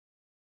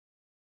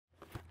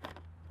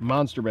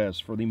monster bass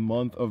for the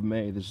month of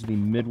May. This is the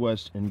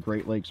Midwest and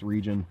Great Lakes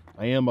region.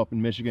 I am up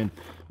in Michigan,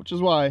 which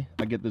is why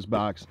I get this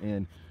box,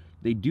 and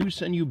they do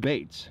send you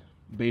baits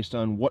based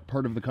on what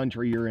part of the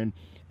country you're in.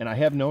 And I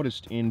have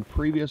noticed in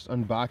previous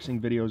unboxing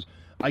videos,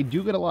 I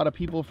do get a lot of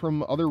people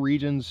from other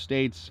regions,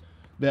 states,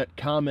 that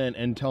comment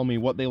and tell me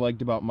what they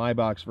liked about my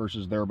box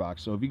versus their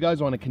box. So if you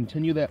guys want to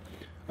continue that,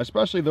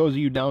 especially those of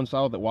you down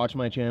south that watch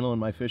my channel and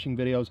my fishing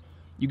videos,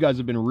 you guys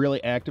have been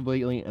really active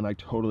lately, and I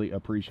totally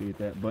appreciate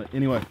that. But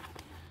anyway,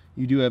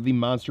 you do have the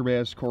Monster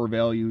Bass core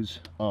values.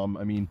 I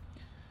mean,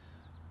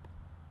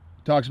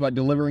 talks about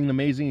delivering an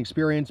amazing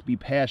experience, be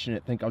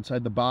passionate, think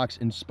outside the box,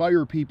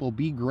 inspire people,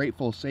 be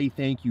grateful, say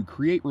thank you,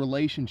 create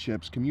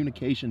relationships,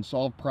 communication,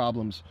 solve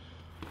problems.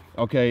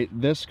 Okay,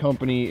 this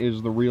company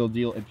is the real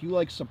deal. If you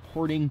like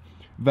supporting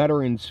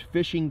veterans,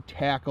 fishing,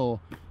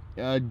 tackle,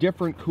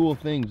 different cool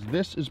things,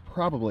 this is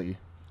probably,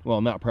 well,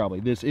 not probably,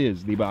 this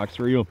is the box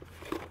for you.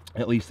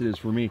 At least it is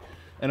for me.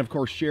 And of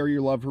course, share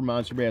your love for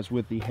Monster Bass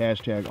with the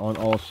hashtag on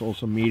all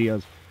social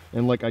medias.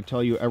 And like I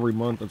tell you every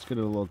month, let's get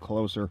it a little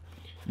closer.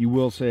 You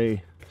will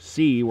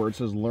see where it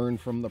says learn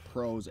from the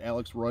pros.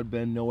 Alex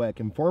Rudben, Nowak,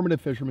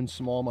 informative fisherman,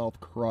 smallmouth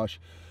crush.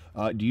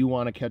 Do you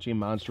want to catch a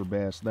monster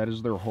bass? That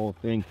is their whole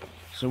thing.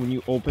 So when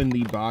you open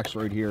the box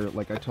right here,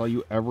 like I tell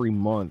you every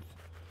month,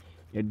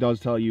 it does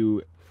tell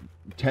you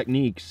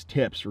techniques,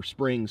 tips for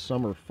spring,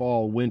 summer,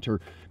 fall, winter,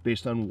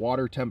 based on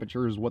water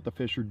temperatures, what the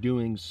fish are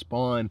doing,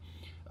 spawn,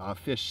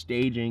 fish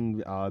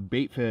staging,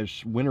 bait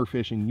fish, winter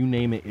fishing, you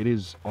name it, it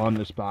is on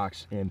this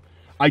box. And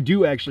I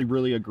do actually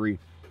really agree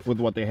with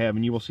what they have,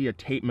 and you will see a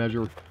tape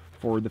measure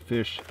for the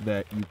fish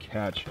that you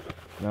catch.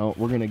 Now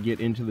we're going to get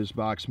into this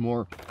box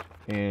more,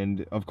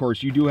 and of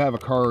course you do have a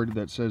card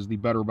that says the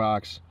better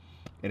box.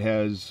 It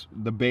has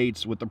the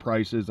baits with the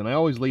prices, and I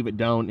always leave it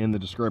down in the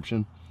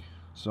description,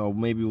 so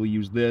maybe we'll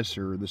use this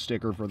or the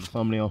sticker for the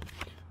thumbnail.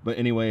 But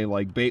anyway,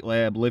 like Bait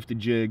Lab, Lifted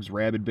Jigs,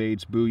 Rabit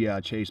Baits,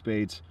 Booyah, Chase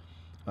Baits,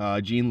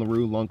 Gene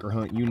Larew,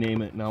 Lunkerhunt, you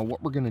name it. Now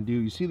what we're going to do,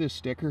 you see this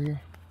sticker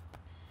here?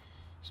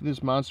 See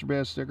this Monster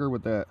Bass sticker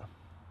with that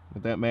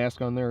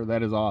mask on there?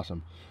 That is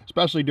awesome,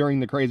 especially during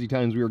the crazy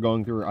times we were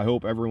going through. I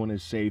hope everyone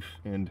is safe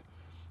and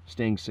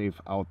staying safe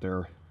out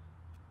there,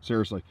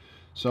 seriously.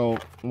 So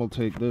we'll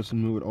take this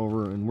and move it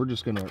over, and we're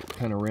just gonna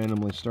kind of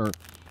randomly start,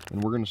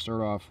 and we're gonna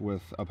start off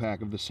with a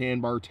pack of the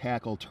Sandbar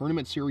Tackle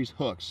Tournament Series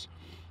hooks.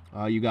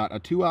 You got a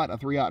 2-aught, a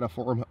 3-aught,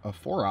 a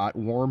 4-aught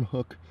warm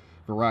hook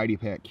variety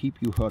pack. Keep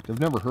you hooked.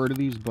 I've never heard of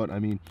these, but I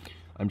mean,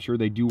 I'm sure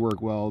they do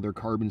work well. They're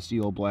carbon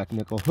steel black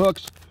nickel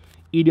hooks.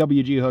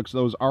 EWG hooks,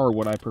 those are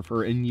what I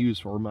prefer and use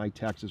for my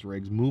Texas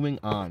rigs. Moving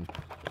on.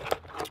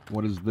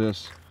 What is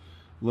this?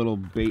 Little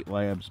Bait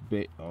Labs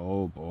bait.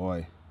 Oh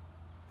boy.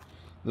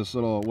 This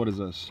little, what is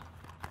this?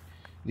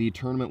 The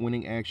tournament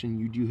winning action.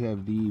 You do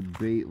have the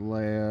Bait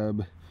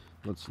Lab.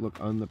 Let's look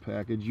on the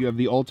package. You have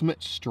the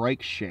Ultimate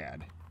Strike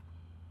Shad.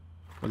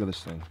 Look at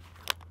this thing.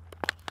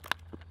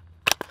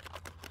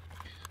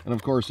 And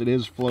of course it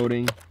is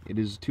floating. It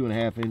is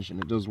 2.5 inch,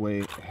 and it does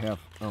weigh ½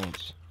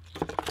 ounce.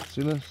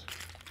 See this?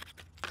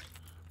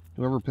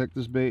 Whoever picked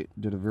this bait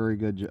did a very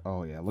good job.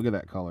 Oh yeah, look at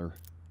that color.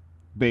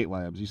 Bait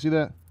Labs, you see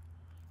that?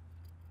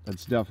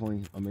 That's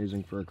definitely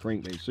amazing for a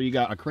crankbait. So you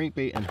got a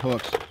crankbait and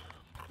hooks.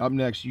 Up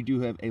next, you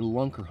do have a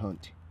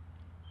Lunkerhunt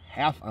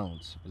 ½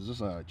 ounce. Is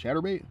this a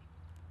chatterbait?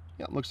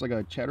 Yeah, it looks like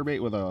a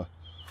chatterbait with a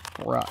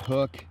 4-aught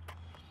hook.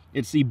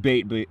 It's the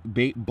bait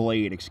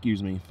blade,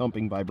 excuse me,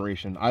 thumping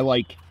vibration. I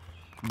like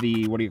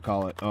the, what do you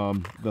call it,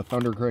 the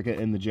Thunder Cricket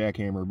and the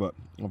Jackhammer, but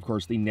of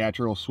course the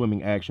natural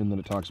swimming action that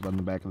it talks about in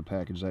the back of the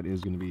package, that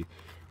is going to be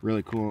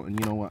really cool. And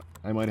you know what,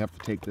 I might have to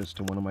take this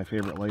to one of my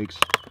favorite lakes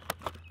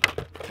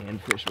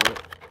and fish with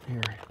it.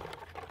 Here,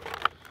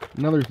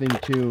 another thing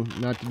too,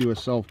 not to do a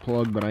self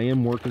plug, but I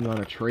am working on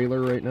a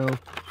trailer right now,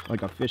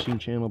 like a fishing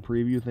channel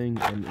preview thing,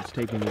 and it's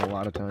taking me a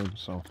lot of time,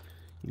 so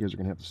you guys are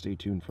gonna have to stay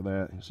tuned for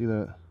that. You see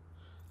that?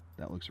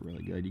 That looks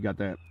really good. You got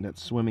that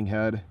swimming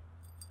head.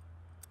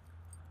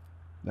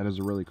 That is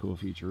a really cool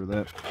feature of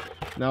that.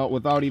 Now,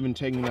 without even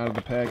taking it out of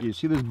the pack, you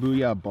see this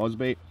Booyah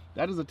buzzbait?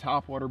 That is a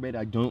topwater bait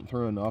I don't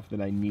throw enough that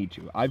I need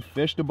to. I've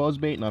fished a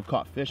buzzbait and I've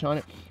caught fish on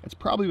it. It's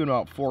probably been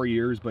about 4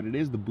 years, but it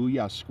is the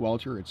Booyah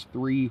Squelcher. It's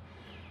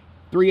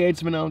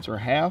 3/8 of an ounce or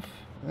half.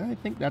 I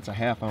think that's a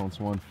 ½ ounce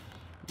one.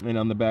 And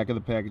on the back of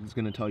the package, it's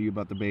going to tell you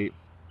about the bait.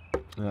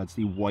 It's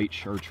the white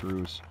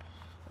chartreuse,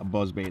 a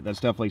buzzbait. That's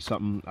definitely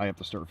something I have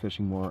to start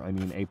fishing more. I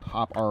mean, a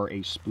popper,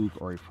 a spook,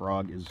 or a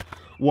frog is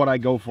what I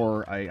go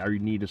for. I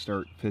need to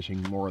start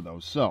fishing more of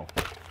those. So,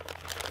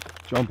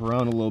 jump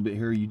around a little bit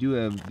here. You do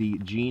have the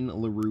Gene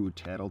Larew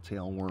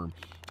Tattletale Worm.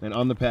 And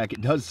on the pack,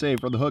 it does say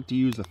for the hook to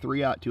use a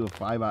 3/aught to a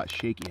 5/aught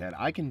shaky head.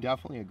 I can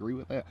definitely agree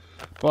with that.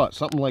 But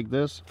something like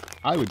this,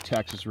 I would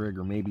Texas rig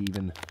or maybe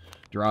even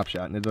drop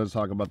shot. And it does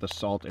talk about the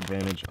salt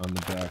advantage on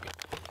the back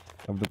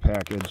of the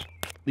package.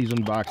 These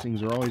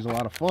unboxings are always a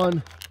lot of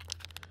fun.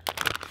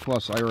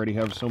 Plus, I already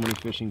have so many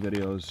fishing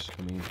videos.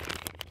 I mean,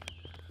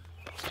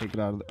 let's take it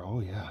out of there. Oh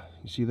yeah,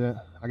 you see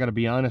that? I gotta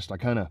be honest, I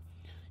kind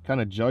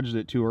of judged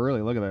it too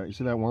early. Look at that. You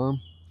see that worm?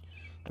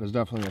 That was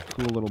definitely a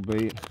cool little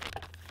bait.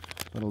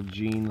 Little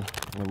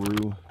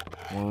Larew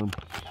worm.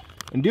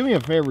 And do me a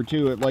favor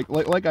too,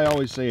 like I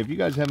always say, if you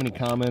guys have any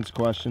comments,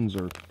 questions,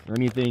 or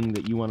anything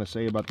that you want to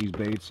say about these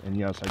baits, and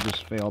yes, I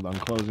just failed on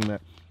closing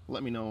that,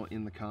 let me know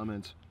in the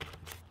comments.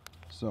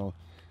 So,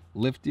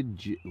 lifted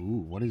jig.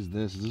 Ooh, what is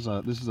this?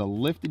 This is a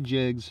lifted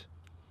jigs.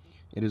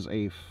 It is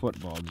a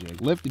football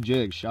jig. Lifted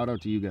jigs. Shout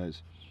out to you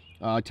guys.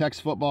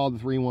 Text football to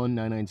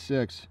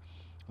 31996.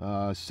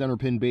 Center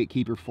pin bait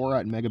keeper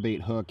 4-aught mega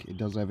bait hook. It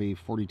does have a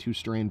 42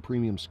 strand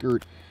premium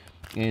skirt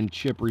and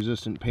chip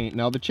resistant paint.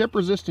 Now the chip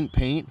resistant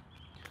paint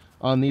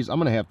on these, I'm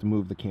gonna have to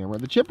move the camera.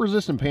 The chip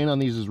resistant paint on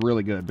these is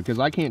really good, because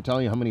I can't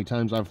tell you how many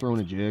times I've thrown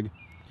a jig,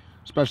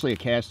 especially a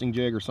casting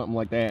jig or something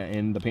like that,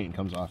 and the paint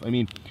comes off. I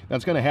mean,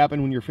 that's gonna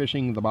happen when you're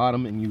fishing the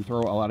bottom and you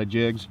throw a lot of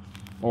jigs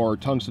or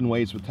tungsten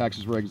weights with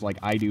Texas rigs like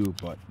I do.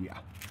 But yeah,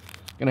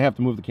 gonna have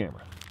to move the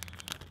camera.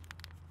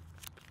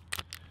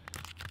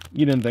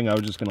 You didn't think I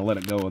was just gonna let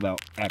it go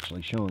without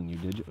actually showing you,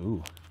 did you?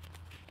 Ooh,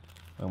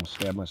 I almost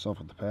stabbed myself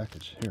with the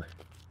package. Here,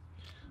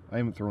 I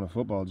haven't thrown a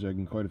football jig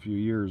in quite a few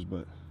years,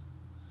 but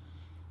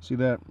see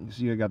that? You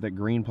see I got that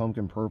green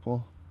pumpkin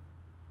purple,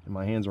 and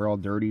my hands are all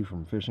dirty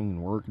from fishing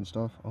and work and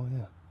stuff. Oh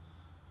yeah,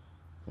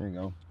 there you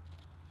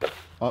go.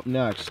 Up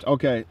next,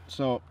 okay,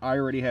 so I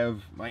already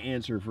have my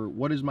answer for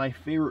what is my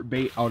favorite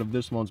bait out of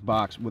this month's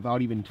box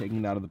without even taking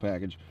it out of the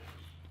package.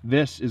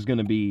 This is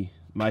gonna be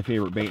my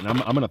favorite bait, and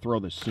I'm gonna throw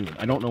this soon.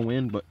 I don't know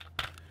when, but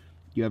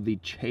you have the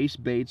Chase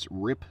Baits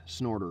Rip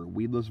Snorter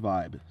Weedless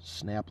Vibe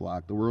Snap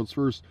Lock, the world's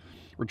first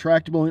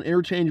retractable and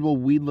interchangeable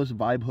weedless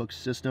vibe hook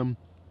system.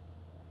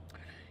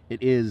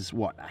 It is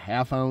what, a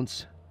 1/2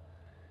 ounce,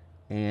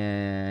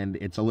 and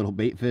it's a little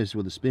bait fish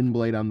with a spin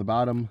blade on the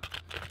bottom.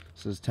 It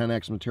says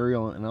 10x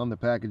material, and on the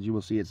package you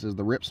will see it says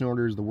the Rip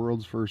Snorter is the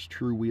world's first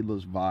true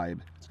weedless vibe.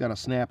 It's got a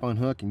snap-on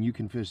hook, and you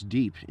can fish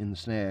deep in the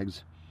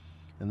snags.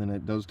 And then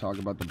it does talk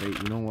about the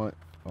bait. You know what?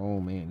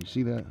 Oh man, you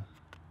see that?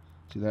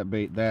 See that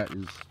bait?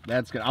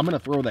 That's good. I'm gonna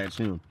throw that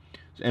soon,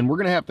 and we're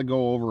gonna have to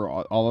go over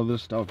all of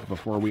this stuff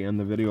before we end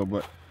the video.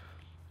 But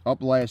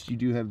up last, you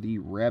do have the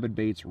Rabit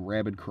Baits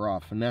Rabid Craw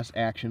finesse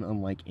action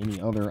unlike any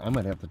other. I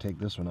might have to take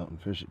this one out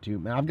and fish it too.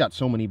 Man, I've got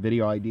so many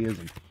video ideas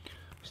and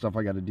stuff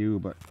I got to do.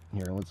 But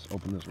here, let's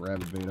open this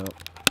Rabid bait up.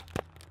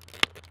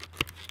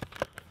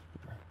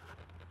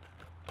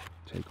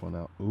 Take one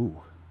out. Ooh,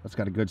 that's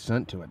got a good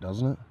scent to it,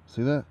 doesn't it?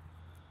 See that?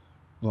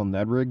 Little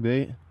Ned rig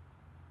bait,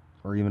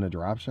 or even a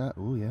drop shot.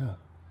 Ooh yeah,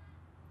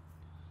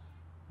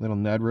 little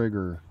Ned rig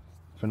or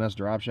finesse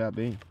drop shot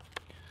bait.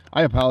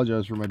 I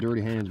apologize for my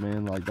dirty hands,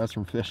 man. Like, that's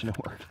from fishing at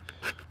work.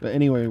 But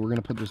anyway, we're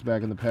gonna put this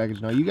back in the package.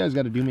 Now you guys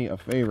got to do me a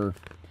favor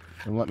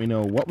and let me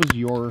know what was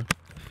your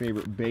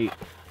favorite bait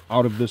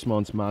out of this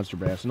month's Monster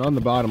Bass. And on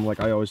the bottom,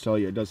 like I always tell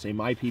you, it does say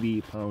my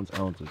PB pounds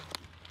ounces.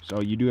 So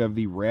you do have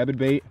the Rabid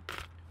bait,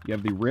 you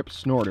have the Rip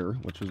Snorter,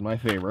 which was my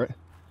favorite,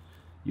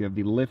 you have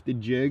the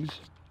lifted jigs.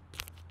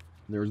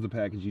 There's the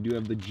package. You do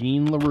have the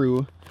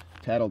Larew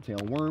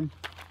Tattletale worm.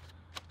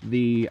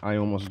 I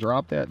almost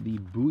dropped that, the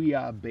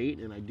Booyah bait,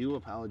 and I do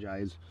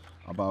apologize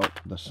about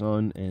the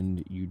sun.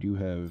 And you do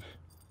have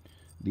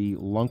the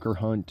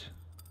Lunkerhunt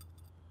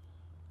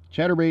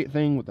Chatterbait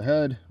thing with the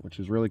head, which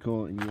is really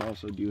cool. And you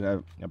also do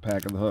have a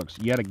pack of the hooks.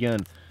 Yet again,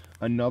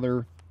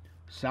 another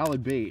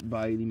solid bait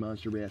by the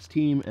Monster Bass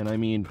team. And I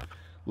mean,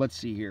 let's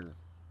see here,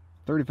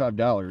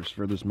 $35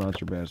 for this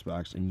Monster Bass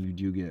box, and you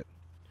do get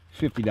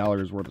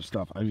 $50 worth of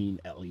stuff. I mean,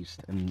 at least.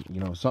 And you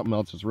know, something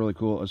else that's really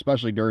cool,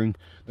 especially during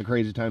the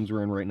crazy times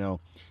we're in right now,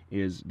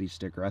 is the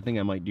sticker. I think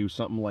I might do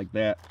something like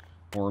that,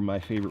 or my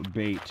favorite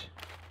bait,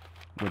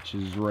 which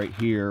is right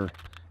here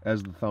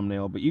as the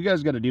thumbnail. But you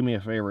guys got to do me a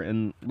favor,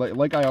 and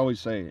like I always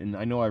say, and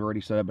I know I've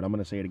already said it, but I'm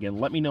going to say it again,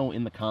 let me know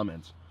in the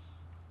comments,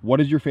 what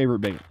is your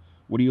favorite bait?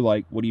 What do you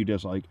like? What do you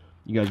dislike?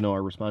 You guys know I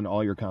respond to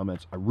all your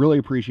comments. I really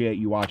appreciate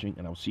you watching,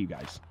 and I'll see you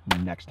guys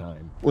next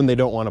time. When they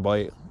don't want to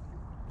bite.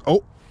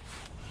 Oh,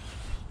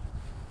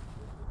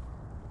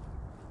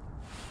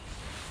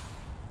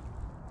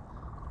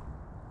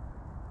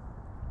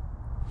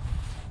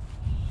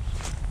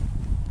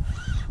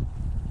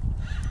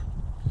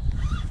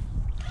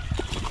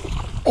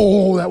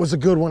 oh, that was a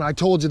good one. I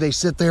told you they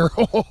sit there.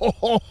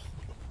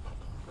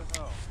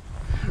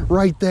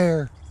 Right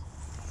there.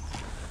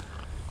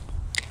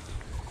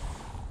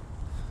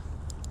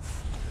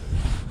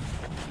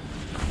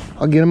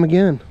 I'll get him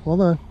again.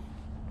 Hold on.